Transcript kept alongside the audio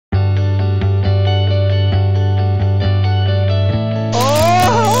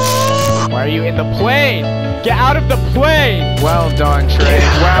you in the plane? Get out of the plane! Well done, Trey.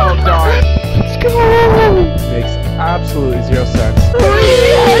 Well done. Let's go! Makes absolutely zero sense.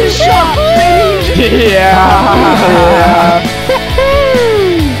 Headshot, baby! Yeah!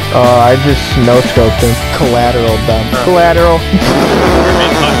 Oh, I just no-scoped him. Collateral dumb. Collateral.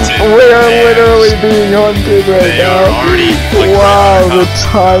 We are literally being hunted right now. Wow, the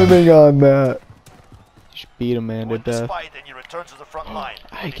timing on that. You should beat a man to death.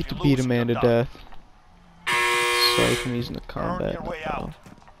 I get to beat a man to death. Sorry if I'm using the combat.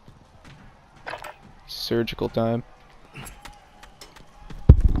 Surgical time.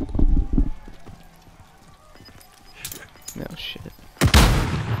 No shit.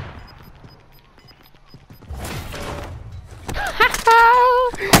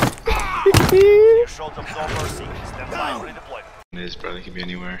 His brother could be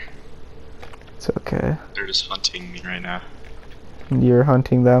anywhere. It's okay. They're just hunting me right now. You're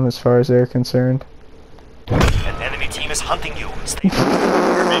hunting them as far as they're concerned. An enemy team is hunting you. Stay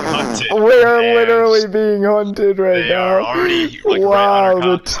We're being hunted. We are literally being hunted right They now. are already, like, wow, right on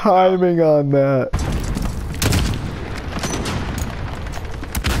our the timing on that.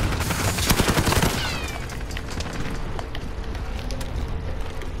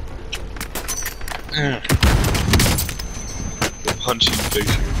 The punching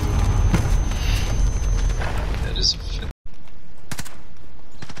picture. That is a fit.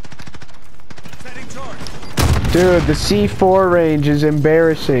 Dude, the C4 range is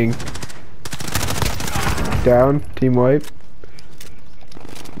embarrassing. Down, team wipe.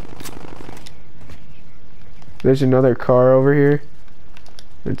 There's another car over here.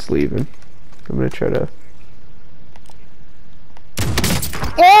 It's leaving. I'm gonna try to...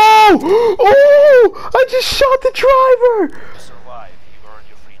 Oh! Oh! I just shot the driver! survive. You earned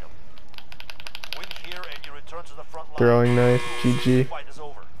your freedom. Win here and you return to the front line. Throwing knife, GG. Fight is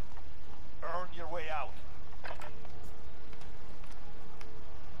over. Earn your way out.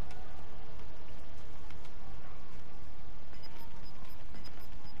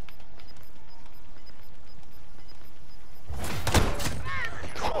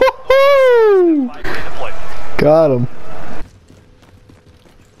 Got him.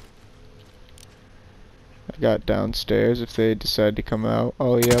 I got downstairs if they decide to come out.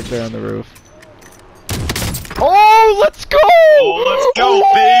 Oh, yeah, they're on the roof. Oh, let's go! Oh, let's go,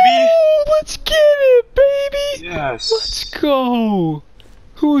 baby! Let's get it, baby! Yes. Let's go!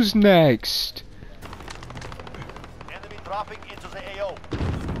 Who's next? Enemy dropping into the AO.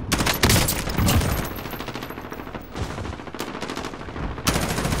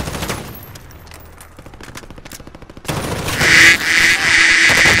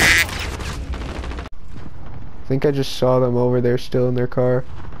 I think I just saw them over there still in their car.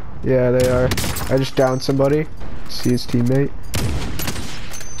 Yeah, they are. I just downed somebody. See his teammate.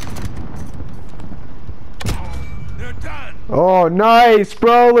 They're done. Oh, nice,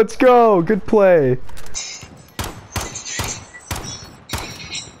 bro. Let's go. Good play.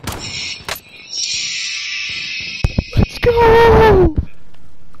 Let's go.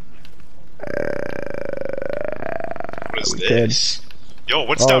 What is we this? did. Yo,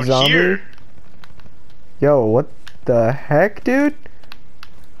 what's Oh, down zombie? here? Yo, what the heck, dude?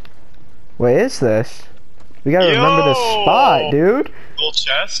 What is this? We gotta remember the spot, dude. Little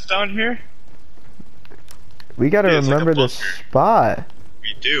chest down here? We gotta Yeah, it's like a remember the bunker. spot.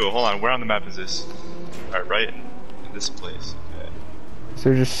 We do. Hold on, where on the map is this? Alright, right in this place. Okay. Is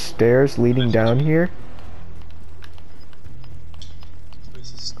there just stairs leading down here?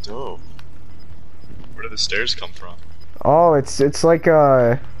 This is dope. Where did the stairs come from? Oh, it's like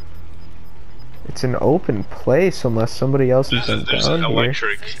a... It's an open place unless somebody else has been There's down an here.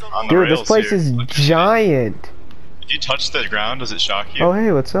 electric on the Dude, rails this place here. is Look at it. giant. If you touch the ground, does it shock you? Oh,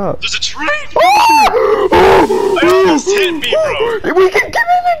 hey, what's up? There's a train! Oh! It almost hit me, bro! We can get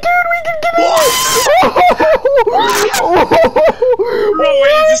in it, dude! We can get in it! Bro,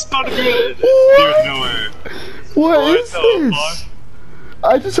 wait, is this about to be a... Dude, no way. What is the this? fuck?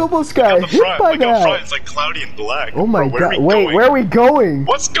 I just almost Look got at the hit front, by look up front, that. it's like cloudy and black. Oh my Bro, where are god, we wait, going? where are we going?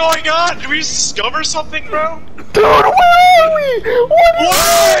 What's going on? Did we discover something, bro? Dude, where are we?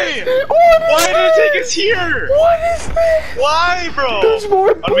 Why? Why did it take us here? What is this? Why, bro? There's more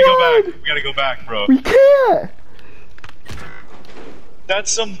How do we go blood. back? We gotta go back, bro. We can't.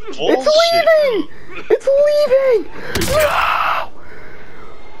 That's some bullshit. It's leaving. It's leaving. No.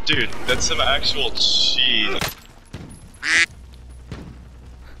 Dude, that's some actual cheat.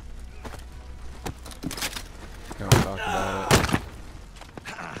 Don't talk about it.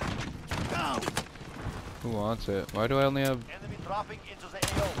 Who wants it? Why do I only have... Enemy dropping into the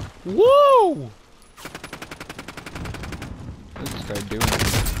AO. Whoa! What's this guy doing?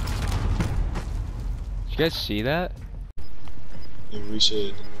 you guys see that? Maybe we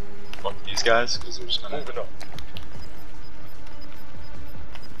should fuck these guys because they're just gonna.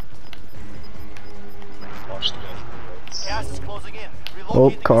 Watch the guys. Gas is closing in. Oh,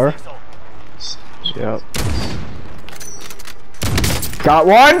 Relocating car. the safe zone. Yep. Got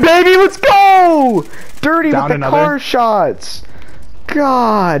one, baby. Let's go. Dirty Down with the another. car shots.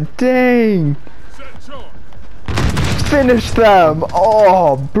 God dang. Finish them.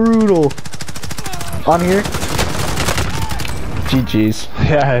 Oh, brutal. On here. GG's.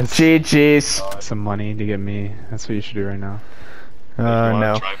 Yes. GG's. Some money to get me. That's what you should do right now. You wanna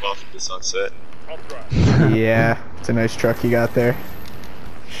No. drive off into the sunset. Yeah, it's a nice truck you got there.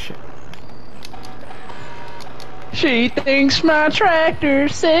 Shit. She thinks my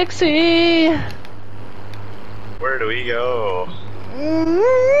tractor's sexy. Where do we go?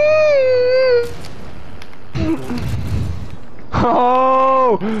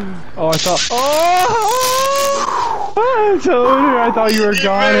 Oh! Oh, I thought. Oh! I told her. I thought you were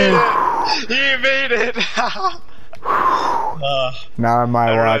gone. He made it! Now on my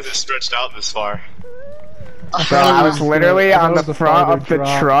I realized it watch. stretched out this far. Bro, I was literally I thought on it the was a front farther of the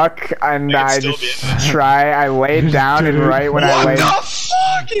drop. truck, and It could I still just be in I laid down, and Dude. right when I laid. What the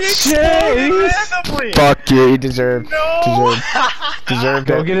fuck? He exploded randomly! Fuck you, he deserved. No! Deserved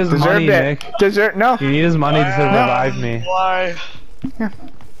Go it. get his Deserved money, it. Nick. No. You need his money to revive me. Why?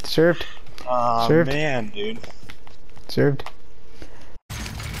 Deserved. Aw, Served. man, dude. Deserved.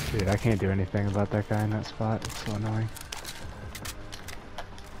 Dude, I can't do anything about that guy in that spot. It's so annoying.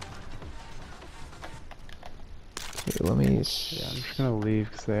 Okay, let me Yeah, I'm just gonna leave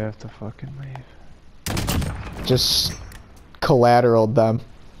because they have to fucking leave. just collateraled them.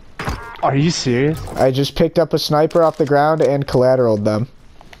 Are you serious? I just picked up a sniper off the ground and collateraled them.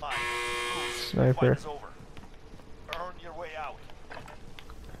 Sniper. Fight is over. Earn your way out.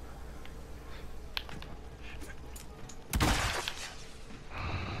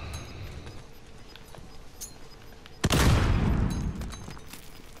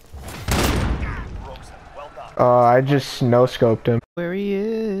 Rosen, well done. I just no-scoped him. Where he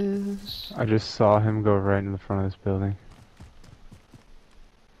is. I just saw him go right in the front of this building.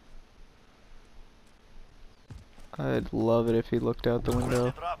 I'd love it if he looked out the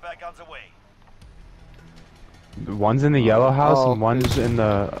window. Drop back on the way. One's in the yellow house Oh, and one's in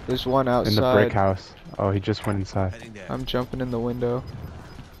the There's one outside. in the brick house. Oh, he just went inside. I'm jumping in the window.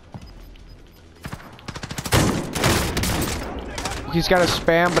 He's got a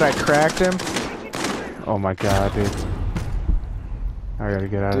spam, but I cracked him. Oh my god, dude. I gotta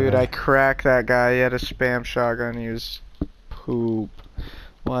get out of Dude, there. I cracked that guy. He had a spam shotgun. He was poop.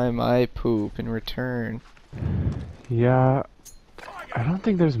 Why am I poop in return? Yeah, I don't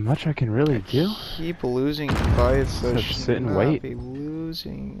think there's much I can really do. Keep losing fights. So Just sit and wait. Be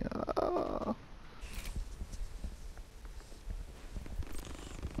losing.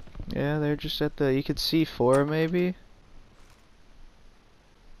 Yeah, they're just at the. You could see C4 maybe.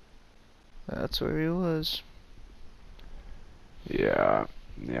 That's where he was. Yeah,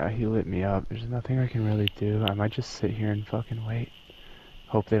 he lit me up. There's nothing I can really do. I might just sit here and fucking wait.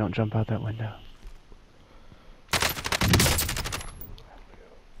 Hope they don't jump out that window.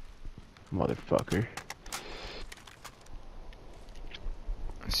 Motherfucker.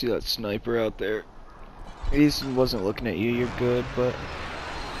 I see that sniper out there. He wasn't looking at you. You're good, but.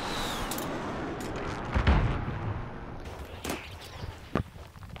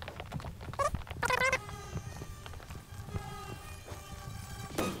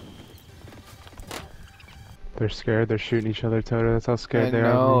 They're scared. They're shooting each other, Toto. That's how scared I they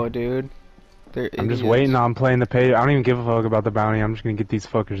are. know, of me. dude. They're I'm just idiots. waiting on playing the pay. I don't even give a fuck about the bounty. I'm just gonna get these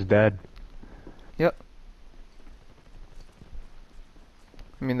fuckers dead. Yep.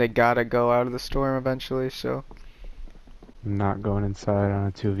 I mean, they gotta go out of the storm eventually, so. I'm not going inside on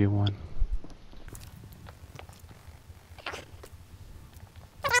a 2v1.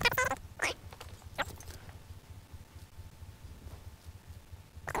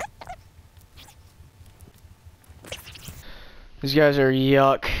 These guys are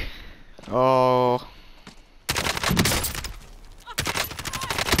yuck. Oh.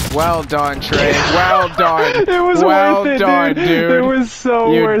 Well done, Trey. Well done. It was well worth it, done, dude. It was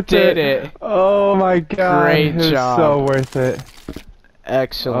so You worth did it. Oh my god. Great it was job. so worth it.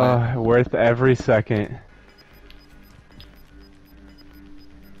 Excellent. Worth every second.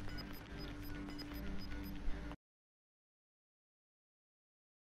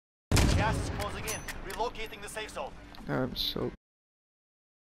 Gas is closing in. Relocating the safe zone. I'm so.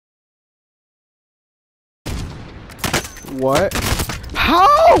 What?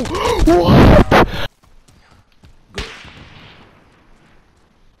 How? What?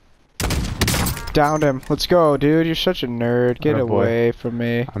 Downed him. Let's go, dude. You're such a nerd. Get Oh, boy. away from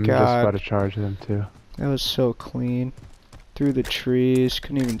me. I'm just God, about to charge them too. that was so clean. Through the trees.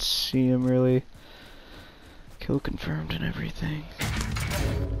 Couldn't even see him really. Kill confirmed and everything.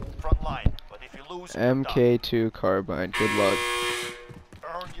 Front line, but if you lose, you're done. MK2 carbine. Good luck.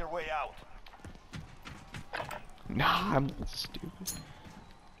 Earn your way out. Nah, I'm stupid.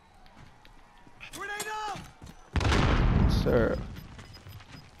 Sir.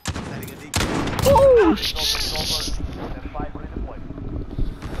 Oh!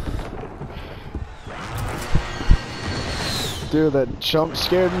 Dude, that jump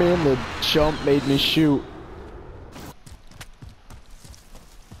scared me and the jump made me shoot.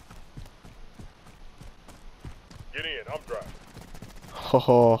 Get in, I'm driving.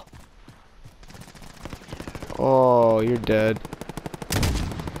 Oh. Oh, you're dead.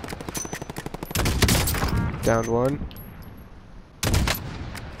 Down one.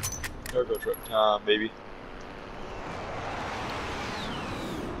 Cargo truck. Maybe.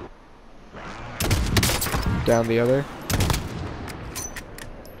 Down the other.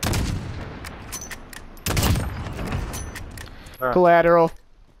 Collateral.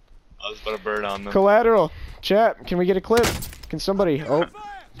 I was about to bird on them. Collateral. Chat, can we get a clip? Can somebody? Oh,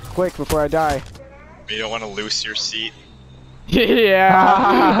 quick before I die. You don't want to loose your seat. Yeah.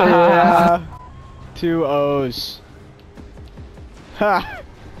 Yeah. 2 O's. Ha.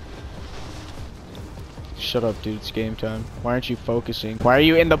 Shut up, dude. It's game time. Why aren't you focusing? Why are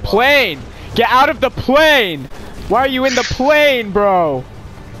you in the plane? Get out of the plane! Why are you in the plane, bro?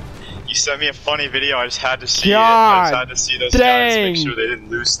 You sent me a funny video. I just had to see it. I God just had to see those guys dang. make sure they didn't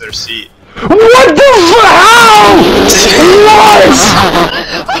lose their seat. What the hell? What?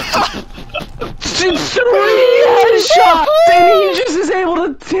 Did 3 headshots and he just is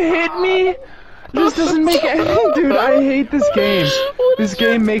able to hit me? This doesn't make any. Dude, I hate this game. This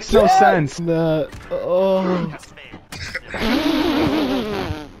game makes no sense. That. Oh.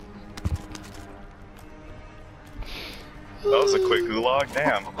 That was a quick gulag.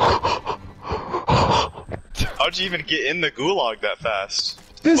 Damn. How'd you even get in the gulag that fast?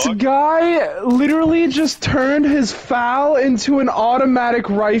 This Fuck. guy literally just turned his FAL into an automatic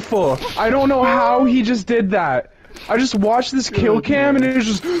rifle. I don't know how he just did that. I just watched this kill cam and it was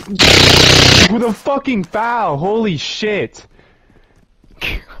just with a fucking FAL. Holy shit.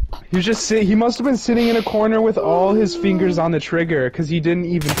 He was just he must have been sitting in a corner with all his fingers on the trigger because he didn't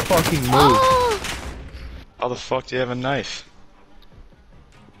even fucking move. How the fuck do you have a knife?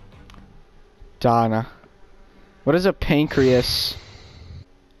 Donna. What is a pancreas?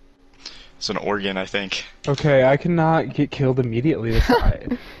 It's an organ, I think. Okay, I cannot get killed immediately.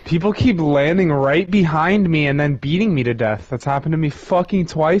 People keep landing right behind me and then beating me to death. That's happened to me fucking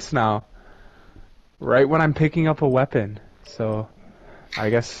twice now. Right when I'm picking up a weapon. So,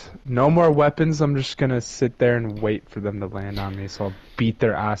 I guess no more weapons. I'm just gonna sit there and wait for them to land on me. So I'll beat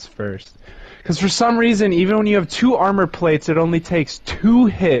their ass first. Because for some reason, even when you have 2 armor plates, it only takes 2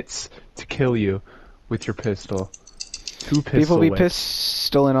 hits to kill you with your pistol. 2 pistol People be whips.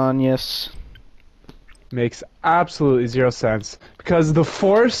 pistoling on, yes. Makes absolutely 0 sense because the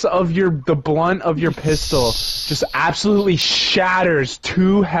force of the blunt of your pistol just absolutely shatters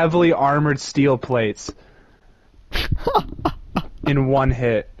 2 heavily armored steel plates in 1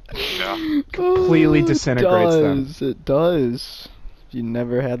 hit. Yeah. Completely disintegrates them. It does. You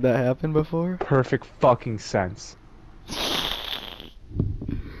never had that happen before? Perfect fucking sense.